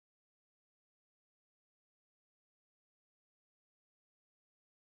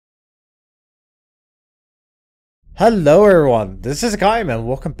Hello everyone, this is Hakaym and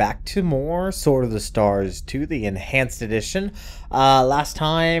welcome back to more Sword of the Stars 2, the Enhanced Edition. Last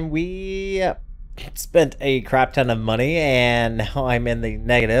time we spent a crap ton of money and now I'm in the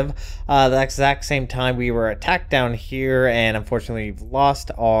negative. The exact same time we were attacked down here and unfortunately we've lost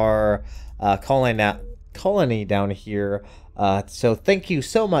our colony down here. So thank you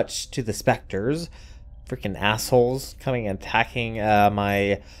so much to the Spectres. Freaking assholes coming and attacking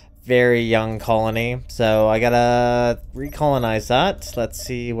my very young colony, so I gotta recolonize that. Let's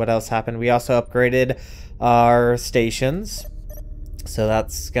see what else happened. We also upgraded our stations, so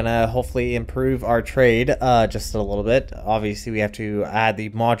that's gonna hopefully improve our trade just a little bit. Obviously we have to add the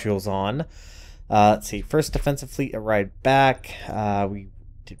modules on. Let's see, first defensive fleet arrived back. Did we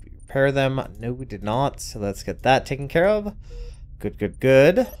repair them? No, we did not, so let's get that taken care of.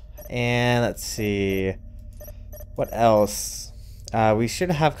 Good. And let's see what else. We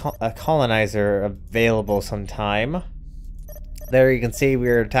should have a colonizer available sometime. There you can see we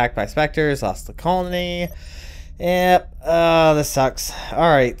were attacked by specters, lost the colony. Yep, this sucks.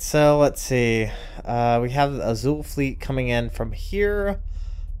 Alright, so let's see. We have the Azul fleet coming in from here.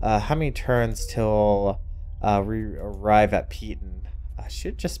 How many turns till we arrive at Peyton?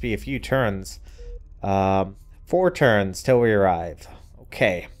 Should just be a few turns. 4 turns till we arrive.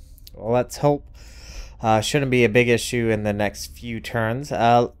 Okay, well let's hope. Shouldn't be a big issue in the next few turns.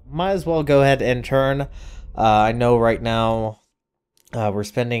 Might as well go ahead and turn. I know right now we're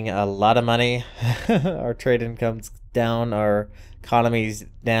spending a lot of money. Our trade income's down, our economy's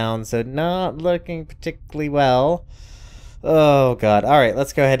down, so not looking particularly well. Oh god. Alright,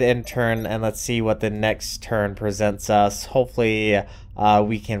 let's go ahead and turn and let's see what the next turn presents us. Hopefully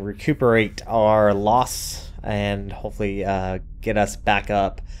we can recuperate our loss and hopefully get us back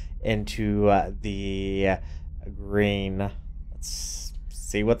up into the green. Let's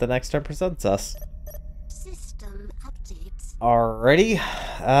see what the next turn presents us. System updates. Alrighty.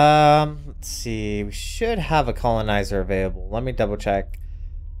 Let's see. We should have a colonizer available. Let me double check.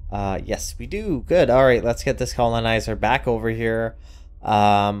 Yes, we do. Good. Alright, let's get this colonizer back over here.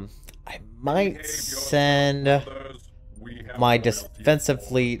 I might send my defensive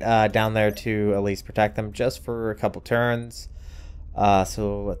fleet down there to at least protect them just for a couple turns.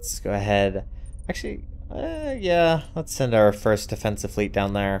 So let's go ahead. Actually, yeah, let's send our first defensive fleet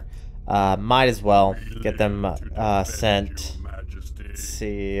down there. Might as well get them sent. Let's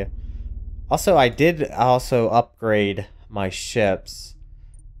see. Also, I did also upgrade my ships.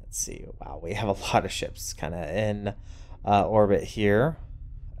 Let's see. Wow, we have a lot of ships kind of in orbit here.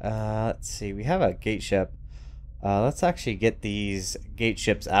 Let's see. We have a gate ship. Let's actually get these gate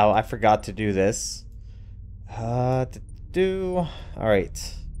ships out. I forgot to do this.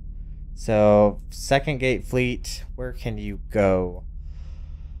 Alright, so second gate fleet, where can you go?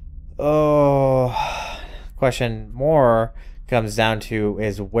 Oh, question more comes down to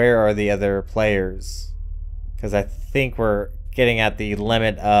is where are the other players? Because I think we're getting at the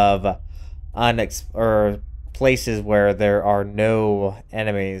limit of places where there are no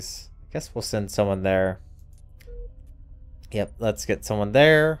enemies. I guess we'll send someone there. Yep, let's get someone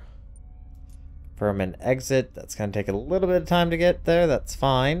there. An exit. That's gonna take a little bit of time to get there. That's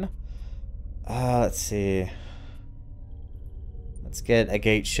fine. Let's see. Let's get a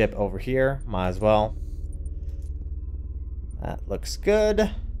gate ship over here. Might as well. That looks good.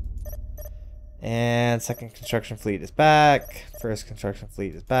 And second construction fleet is back. First construction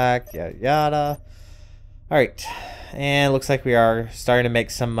fleet is back. Yada yada. Alright. And looks like we are starting to make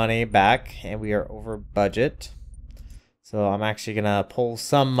some money back. And we are over budget. So I'm actually going to pull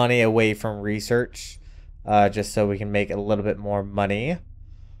some money away from research just so we can make a little bit more money.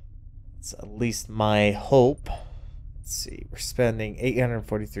 It's at least my hope. Let's see. We're spending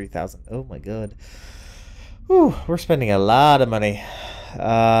 843,000. Oh my god. Whew, we're spending a lot of money.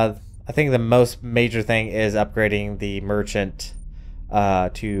 I think the most major thing is upgrading the merchant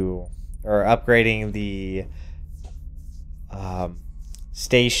upgrading the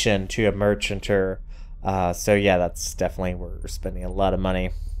station to a merchanter. So yeah, that's definitely where we're spending a lot of money.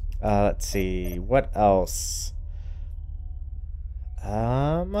 Let's see, what else?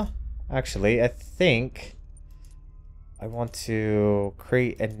 Actually, I think I want to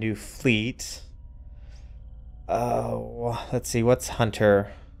create a new fleet. Oh, let's see, what's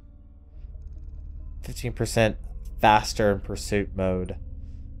Hunter? 15% faster in pursuit mode.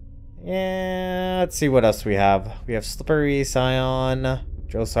 Yeah, let's see what else we have. We have Slippery, Scion,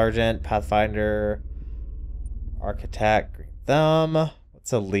 Drill Sergeant, Pathfinder, Architect, Green Thumb.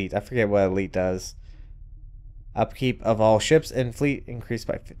 What's Elite? I forget what Elite does. Upkeep of all ships and fleet increased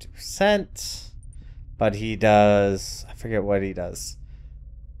by 50%. But he does... I forget what he does.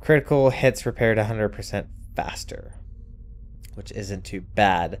 Critical hits repaired 100% faster, which isn't too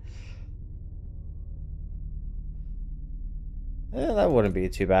bad. That wouldn't be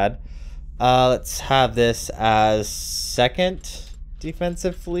too bad. Let's have this as second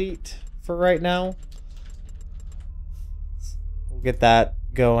defensive fleet for right now. We'll get that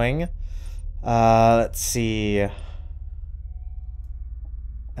going. Let's see.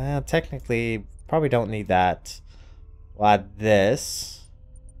 Technically, probably don't need that. We'll add this.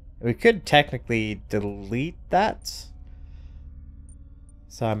 We could technically delete that.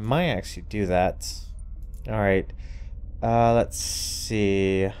 So I might actually do that. Alright. Let's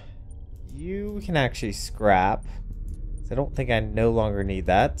see. You can actually scrap. I don't think I no longer need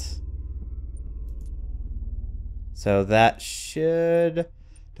that. So that should...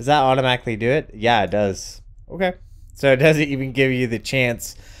 Does that automatically do it? Yeah, it does. Okay. So it doesn't even give you the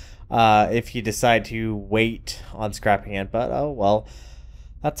chance if you decide to wait on scrapping it. But, oh, well.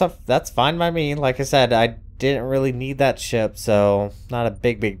 That's fine by me. Like I said, I didn't really need that ship, so not a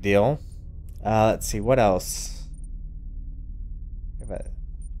big deal. Let's see, what else?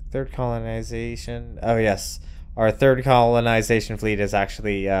 Third colonization. Oh, yes. Our third colonization fleet is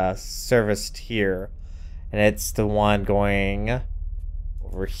actually serviced here. And it's the one going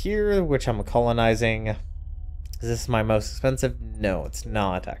over here, which I'm colonizing. Is this my most expensive? No, it's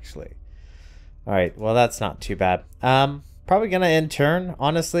not, actually. Alright, well, that's not too bad. Probably gonna end turn,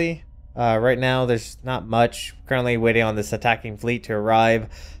 honestly. Right now, there's not much. Currently waiting on this attacking fleet to arrive,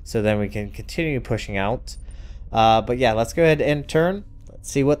 so then we can continue pushing out. But yeah, let's go ahead and end turn. Let's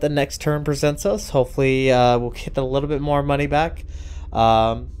see what the next turn presents us. Hopefully, we'll get a little bit more money back.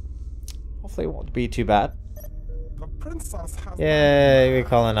 Hopefully, it won't be too bad. Yay, we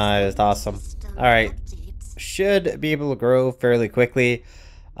colonized. Awesome. Alright. Should be able to grow fairly quickly.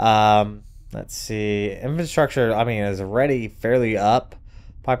 Let's see. Infrastructure, I mean, is already fairly up.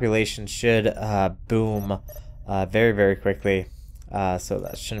 Population should boom very quickly. So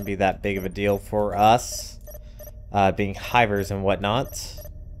that shouldn't be that big of a deal for us. Being hivers and whatnot.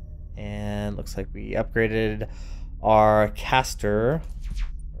 And looks like we upgraded our caster.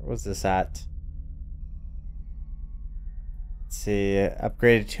 Where was this at? Let's see.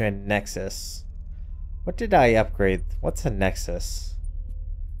 Upgraded to a nexus. What did I upgrade? What's a nexus?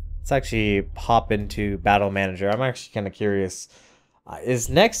 Let's actually pop into battle manager. I'm actually kind of curious. Is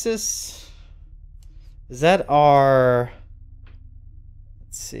nexus... Is that our...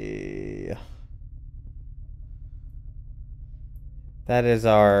 Let's see... That is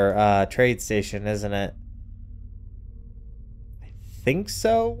our trade station, isn't it? I think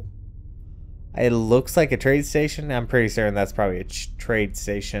so. It looks like a trade station. I'm pretty certain that's probably a trade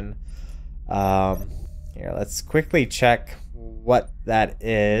station. Here, let's quickly check what that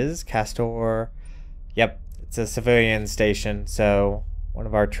is. Castor. Yep, it's a civilian station. So one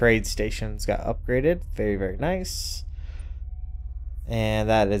of our trade stations got upgraded. Very nice. And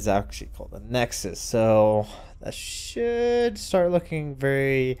that is actually called a Nexus. So that should start looking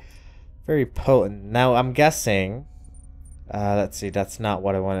very potent. Now I'm guessing, let's see, that's not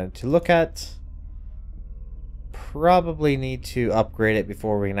what I wanted to look at. Probably need to upgrade it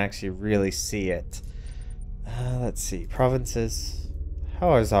before we can actually really see it. Let's see, provinces.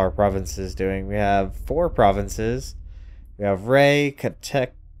 How is our provinces doing? We have 4 provinces. We have Ray,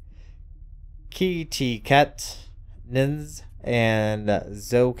 Katek, Kitiket, Ninz, and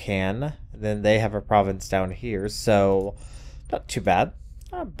Zokan. And then they have a province down here, so not too bad.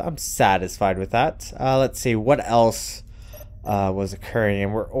 I'm satisfied with that. Let's see what else was occurring.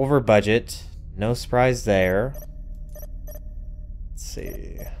 And we're over budget. No surprise there. Let's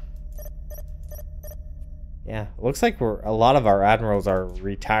see. Yeah, it looks like a lot of our admirals are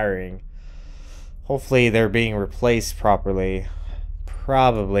retiring. Hopefully they're being replaced properly.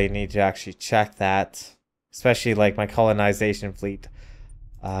 Probably need to actually check that. Especially like my colonization fleet.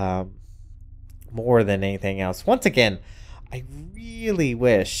 More than anything else. Once again, I really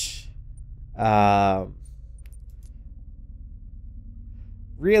wish it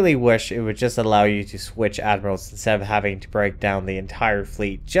would just allow you to switch admirals instead of having to break down the entire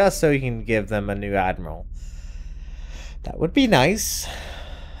fleet just so you can give them a new admiral. That would be nice,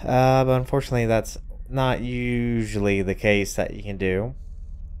 but unfortunately that's not usually the case that you can do.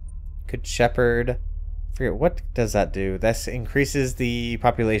 Good Shepherd. Forget, what does that do? This increases the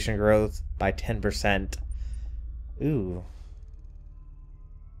population growth by 10%. Ooh.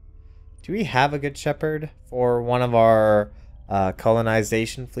 Do we have a Good Shepherd for one of our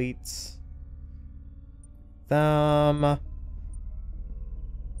colonization fleets?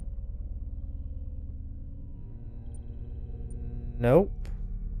 Nope.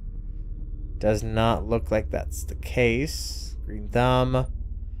 Does not look like that's the case. Green Thumb.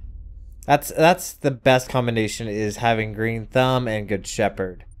 That's the best combination, is having Green Thumb and Good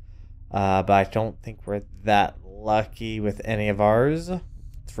Shepherd. But I don't think we're that lucky with any of ours.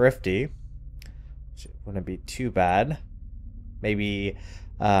 Thrifty, which wouldn't be too bad. Maybe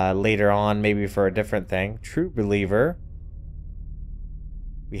later on, maybe for a different thing. True Believer.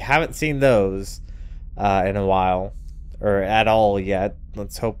 We haven't seen those in a while, or at all yet.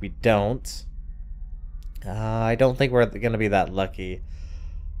 Let's hope we don't. I don't think we're going to be that lucky.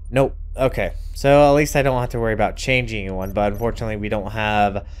 Nope. Okay, so at least I don't have to worry about changing one, but unfortunately we don't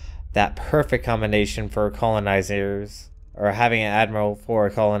have that perfect combination for colonizers, or having an admiral for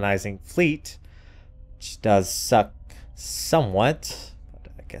a colonizing fleet, which does suck somewhat,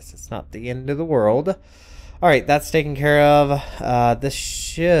 but I guess it's not the end of the world. Alright, that's taken care of. This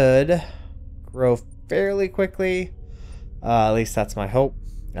should grow fairly quickly, at least that's my hope.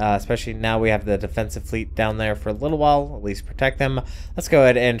 Especially now we have the defensive fleet down there for a little while, at least protect them. Let's go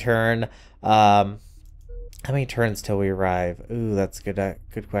ahead and turn. How many turns till we arrive? Ooh, that's good.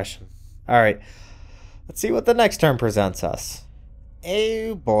 Good question. All right, let's see what the next turn presents us.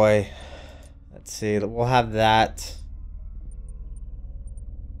 Oh boy, let's see. We'll have that,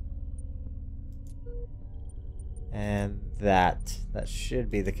 and that. That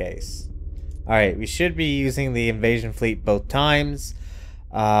should be the case. All right, we should be using the invasion fleet both times.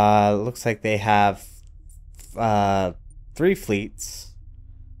 Looks like they have 3 fleets.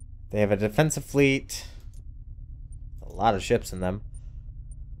 They have a defensive fleet. A lot of ships in them.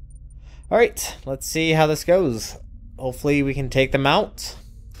 Alright, let's see how this goes. Hopefully we can take them out.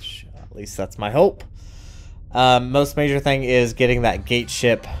 At least that's my hope. Most major thing is getting that gate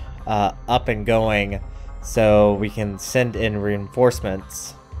ship up and going so we can send in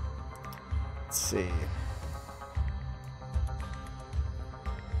reinforcements. Let's see.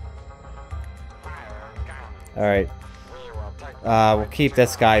 Alright. We'll keep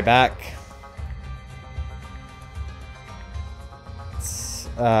this guy back. Let's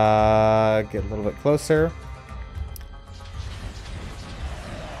get a little bit closer.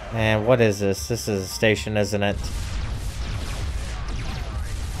 And what is this? This is a station, isn't it?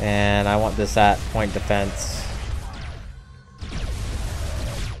 And I want this at point defense.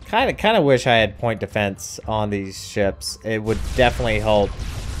 Kind of wish I had point defense on these ships. It would definitely help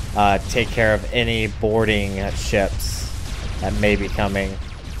take care of any boarding ships that may be coming.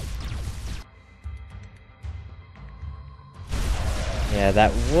 Yeah,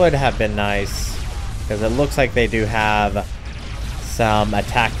 that would have been nice, because it looks like they do have some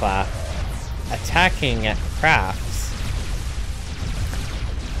attacking crafts.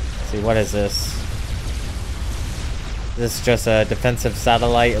 Let's see, what is this? This is just a defensive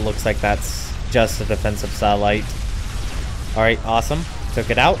satellite. It looks like that's just a defensive satellite. Alright, awesome. Took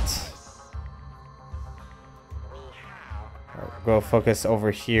it out. Right, go focus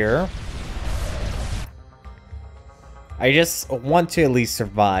over here. I just want to at least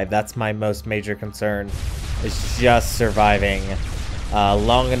survive. That's my most major concern. Is just surviving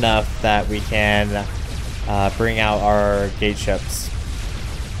long enough that we can bring out our gate ships.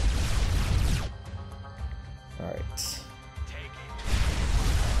 Alright.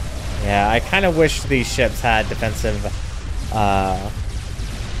 Yeah, I kind of wish these ships had defensive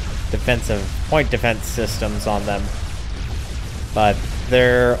point defense systems on them, but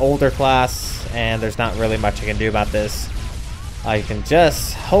they're older class and there's not really much I can do about this. I can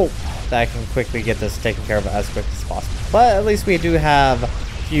just hope that I can quickly get this taken care of as quick as possible, but at least we do have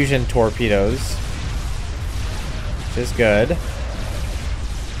fusion torpedoes, which is good.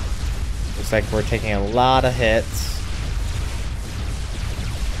 Looks like we're taking a lot of hits.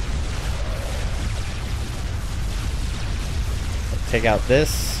 Take out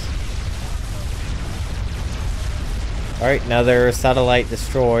this. Alright, another satellite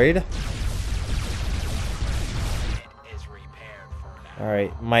destroyed.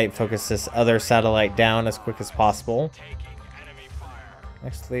 Alright, might focus this other satellite down as quick as possible.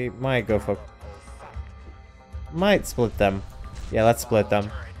 Actually, might go for... Might split them. Yeah, let's split them.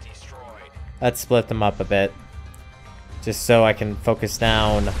 Let's split them up a bit. Just so I can focus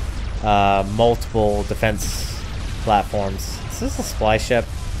down multiple defense platforms. Is this a supply ship?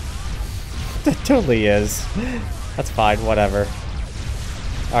 It totally is. That's fine, whatever.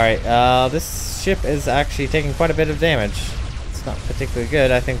 Alright, this ship is actually taking quite a bit of damage. It's not particularly good.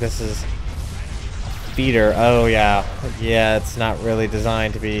 I think this is a feeder. Oh, yeah. Yeah, it's not really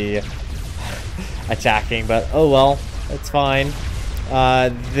designed to be attacking, but oh well. It's fine.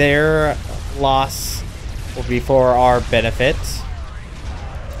 Their loss will be for our benefit.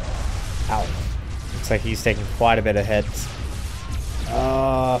 Ow. Looks like he's taking quite a bit of hits.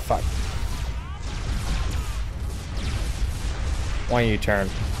 Fuck. Why don't you turn?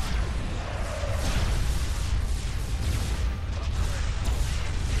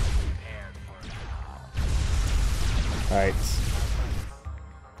 Alright.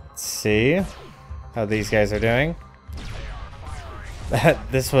 Let's see how these guys are doing.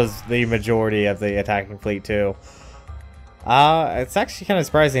 This was the majority of the attacking fleet too. It's actually kind of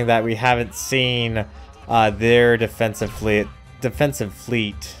surprising that we haven't seen their defensive fleet.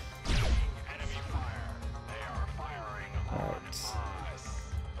 Alright.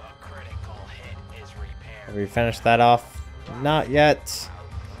 Have we finished that off? Not yet.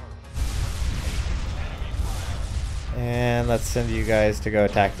 And let's send you guys to go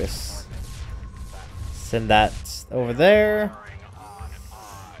attack this. Send that over there.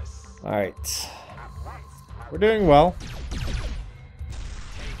 Alright. We're doing well.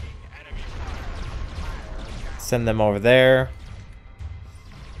 Send them over there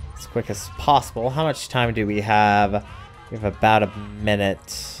as quick as possible. How much time do we have? We have about a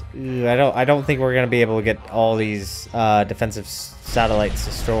minute. Ooh, I don't think we're gonna be able to get all these defensive satellites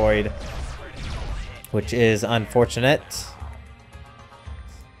destroyed, which is unfortunate.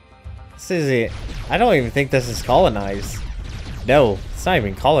 This is I don't even think this is colonized. No, it's not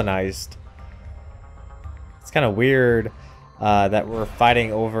even colonized. It's kind of weird that we're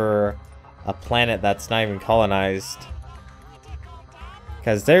fighting over a planet that's not even colonized.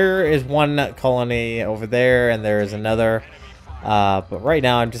 Because there is one colony over there and there is another. But right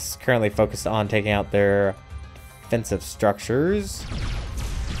now I'm just currently focused on taking out their defensive structures.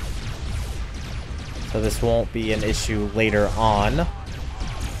 So this won't be an issue later on.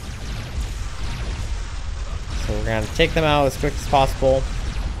 So we're going to take them out as quick as possible.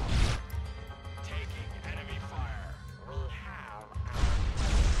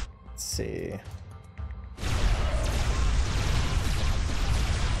 Let's see.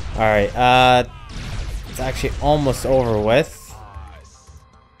 Alright, it's actually almost over with.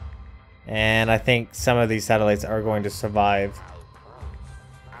 And I think some of these satellites are going to survive.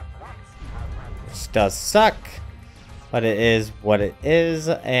 Which does suck. But it is what it is.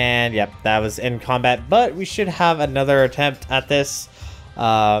 And yep, that was in combat. But we should have another attempt at this.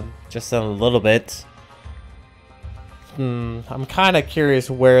 Just in a little bit. I'm kind of curious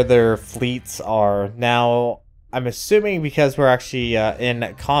where their fleets are. Now, I'm assuming because we're actually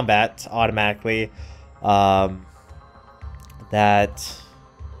in combat automatically. That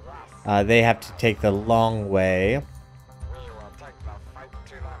they have to take the long way.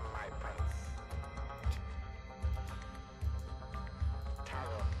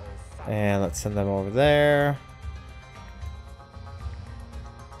 And let's send them over there.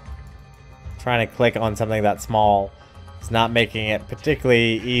 Trying to click on something that small is not making it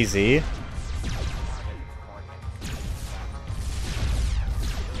particularly easy.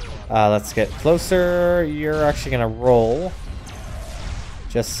 Let's get closer. You're actually gonna roll.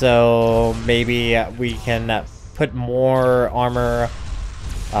 Just so maybe we can put more armor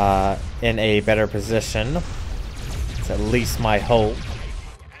in a better position. It's at least my hope.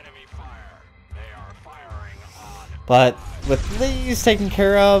 But with these taken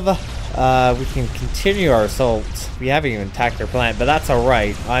care of, we can continue our assault. We haven't even attacked their planet, but that's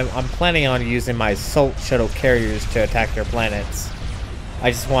alright. I'm planning on using my assault shuttle carriers to attack their planets.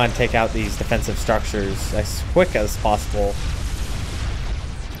 I just want to take out these defensive structures as quick as possible.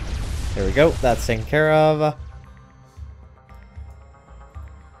 There we go. That's taken care of.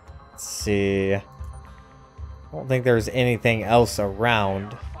 Let's see. I don't think there's anything else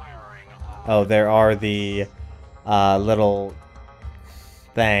around. Oh, there are the little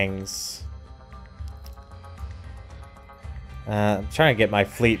things. I'm trying to get my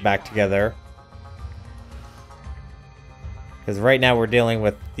fleet back together. Because right now we're dealing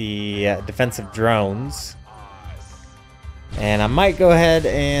with the defensive drones. And I might go ahead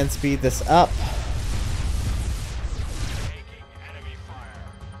and speed this up.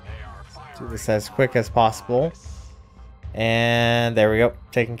 Do this as quick as possible. And there we go.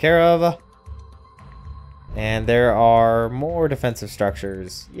 Taken care of. And there are more defensive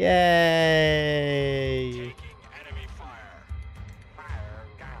structures. Yay!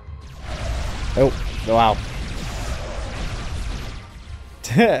 Oh, wow.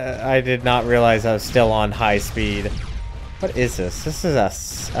 I did not realize I was still on high speed. What is this? This is a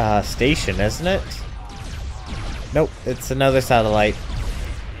station, isn't it? Nope, it's another satellite.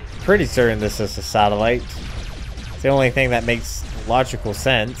 Pretty certain this is a satellite. It's the only thing that makes logical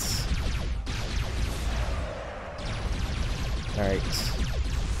sense. Alright.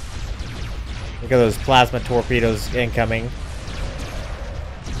 Look at those plasma torpedoes incoming.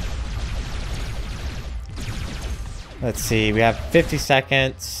 Let's see, we have 50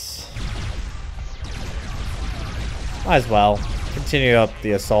 seconds. Might as well continue up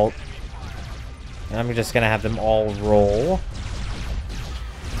the assault. And I'm just gonna have them all roll.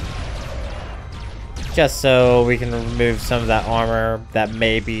 just so we can remove some of that armor that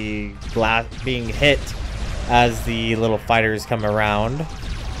may be being hit as the little fighters come around.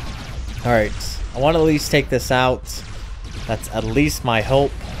 Alright, I want to at least take this out. That's at least my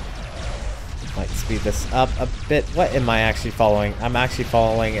hope. Might speed this up a bit. What am I actually following? I'm actually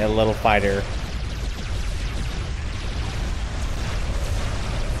following a little fighter.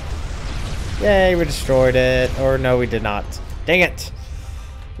 Yay, we destroyed it. Or no, we did not. Dang it!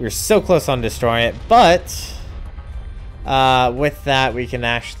 We were so close on destroying it, but with that, we can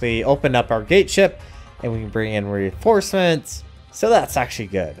actually open up our gate ship and we can bring in reinforcements. So that's actually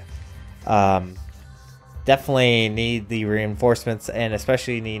good. Definitely need the reinforcements, and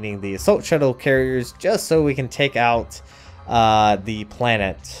especially needing the assault shuttle carriers just so we can take out the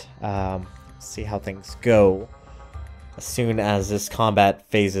planet. See how things go as soon as this combat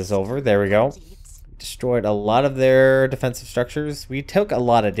phase is over. There we go. Destroyed a lot of their defensive structures. We took a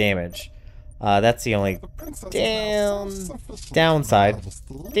lot of damage. That's the only downside.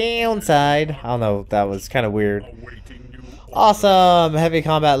 Downside. I don't know. That was kind of weird. Awesome! Heavy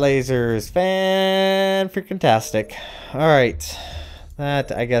combat lasers. Fan-freaking-tastic. Alright.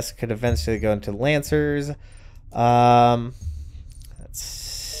 That, I guess, could eventually go into Lancers. Let's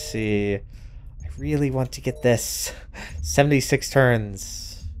see. I really want to get this. 76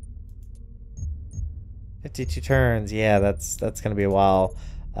 turns. 52 turns. Yeah, that's going to be a while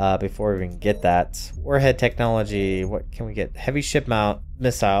before we can get that. Warhead technology. What can we get? Heavy ship mount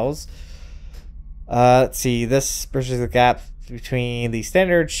missiles. Let's see, this bridges the gap between the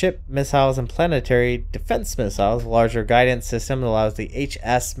standard ship missiles and planetary defense missiles. A larger guidance system allows the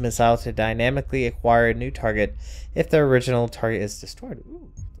HS missile to dynamically acquire a new target if their original target is destroyed.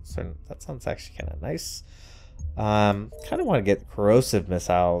 Ooh, so that sounds actually kind of nice. Kind of want to get corrosive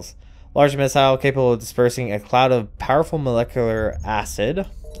missiles. Large missile capable of dispersing a cloud of powerful molecular acid.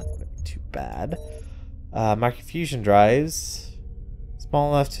 That wouldn't be too bad. Microfusion drives.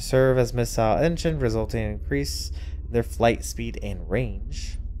 Small enough to serve as missile engine, resulting in increase their flight speed and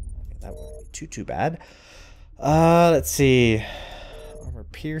range. Okay, that wouldn't be too bad. Let's see. Armor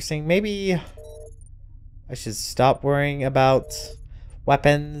piercing. Maybe I should stop worrying about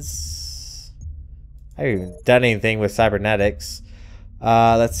weapons. I haven't even done anything with cybernetics.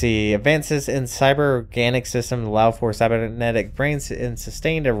 Let's see. Advances in cyber organic systems allow for cybernetic brains and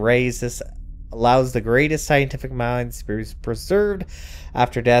sustained arrays. This allows the greatest scientific minds to be preserved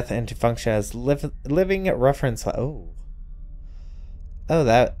after death and to function as living reference.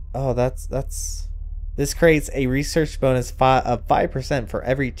 That's this creates a research bonus of 5% for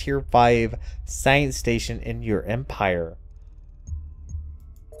every tier 5 science station in your empire.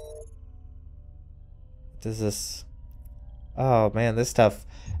 Does this? Oh man, this stuff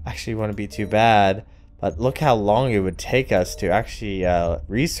actually wouldn't be too bad, but look how long it would take us to actually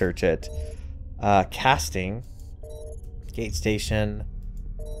research it. Casting, gate station.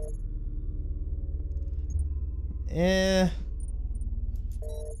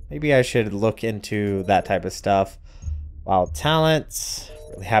 Maybe I should look into that type of stuff. Wild talents.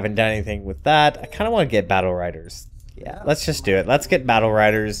 Really haven't done anything with that. I kind of want to get battle riders. Yeah, let's just do it. Let's get battle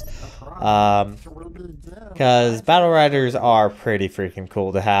riders. Because battle riders are pretty freaking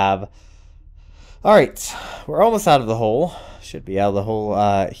cool to have. Alright, we're almost out of the hole. Should be out of the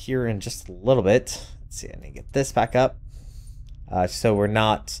hole here in just a little bit. Let's see, I need to get this back up. So we're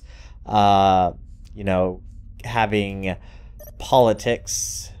not, you know, having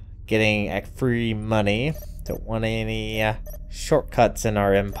politics, getting free money. Don't want any shortcuts in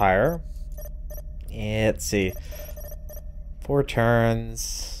our empire. Let's see. 4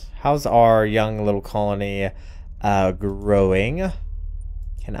 turns. How's our young little colony growing?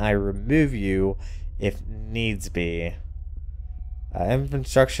 Can I remove you if needs be?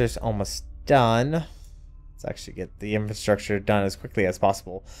 Infrastructure is almost done. Let's actually get the infrastructure done as quickly as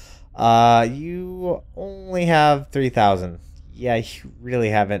possible. You only have 3,000. Yeah, you really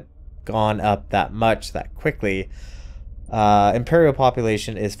haven't gone up that much that quickly. Imperial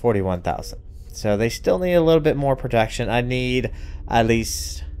population is 41,000. So they still need a little bit more protection. I need at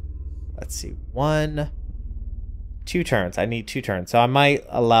least, let's see, 2 turns. I need 2 turns. So I might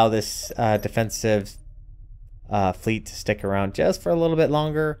allow this defensive fleet to stick around just for a little bit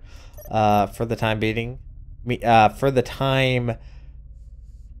longer. For the time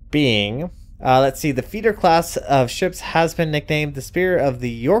being. Let's see. The feeder class of ships has been nicknamed the Spear of the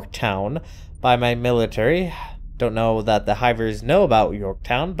Yorktown by my military. Don't know that the Hivers know about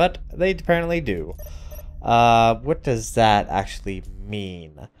Yorktown, but they apparently do. What does that actually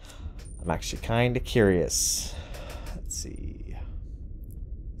mean? I'm actually kind of curious. Let's see.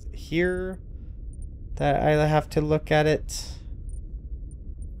 Is it here that I have to look at it?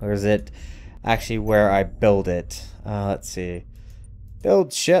 Or is it actually where I build it. Let's see.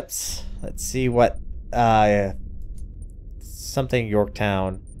 Build ships. Let's see what something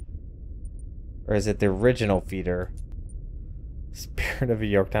Yorktown, or is it the original feeder? Spirit of a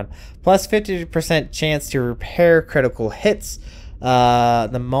Yorktown. Plus 50% chance to repair critical hits. The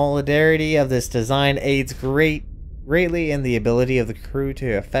modularity of this design aids greatly in the ability of the crew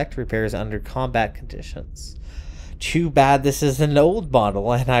to effect repairs under combat conditions. Too bad this is an old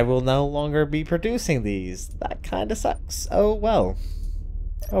model and I will no longer be producing these. That kind of sucks. Oh well.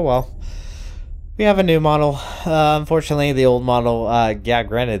 Oh well. We have a new model. Unfortunately, the old model, yeah,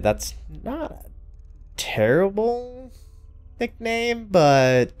 granted, that's not a terrible nickname,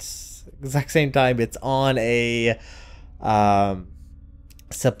 but exact same time, it's on a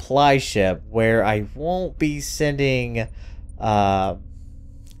supply ship where I won't be sending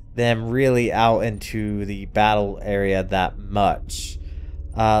them really out into the battle area that much.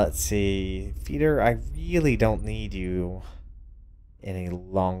 Let's see. Feeder, I really don't need you any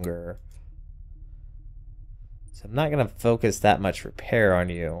longer. So I'm not going to focus that much repair on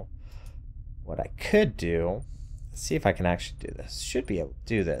you. What I could do, let's see if I can actually do this. Should be able to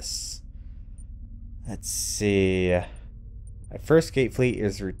do this. Let's see. My first gate fleet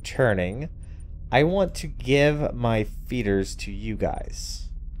is returning. I want to give my feeders to you guys.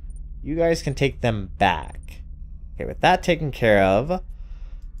 You guys can take them back. Okay, with that taken care of,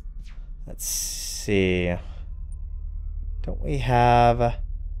 let's see. Don't we have...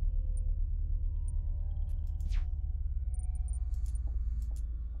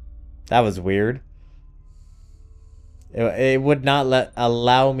 That was weird. It would not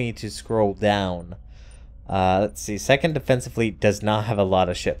allow me to scroll down. Let's see. Second defensive fleet does not have a lot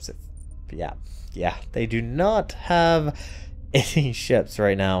of ships. Yeah, they do not have any ships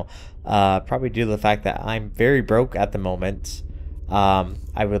right now. Probably due to the fact that I'm very broke at the moment.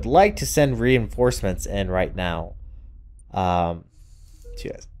 I would like to send reinforcements in right now to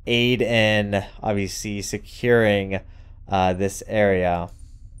aid in obviously securing this area,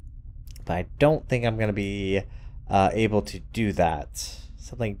 but I don't think I'm going to be able to do that.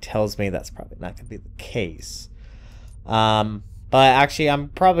 Something tells me that's probably not going to be the case. But actually, I'm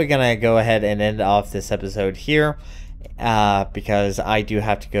probably going to go ahead and end off this episode here because I do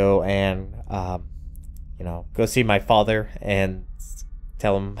have to go and, go see my father and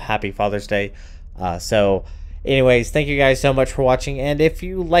tell him Happy Father's Day. So anyways, thank you guys so much for watching. And if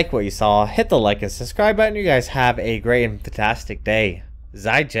you like what you saw, hit the like and subscribe button. You guys have a great and fantastic day.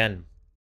 Zai Jen.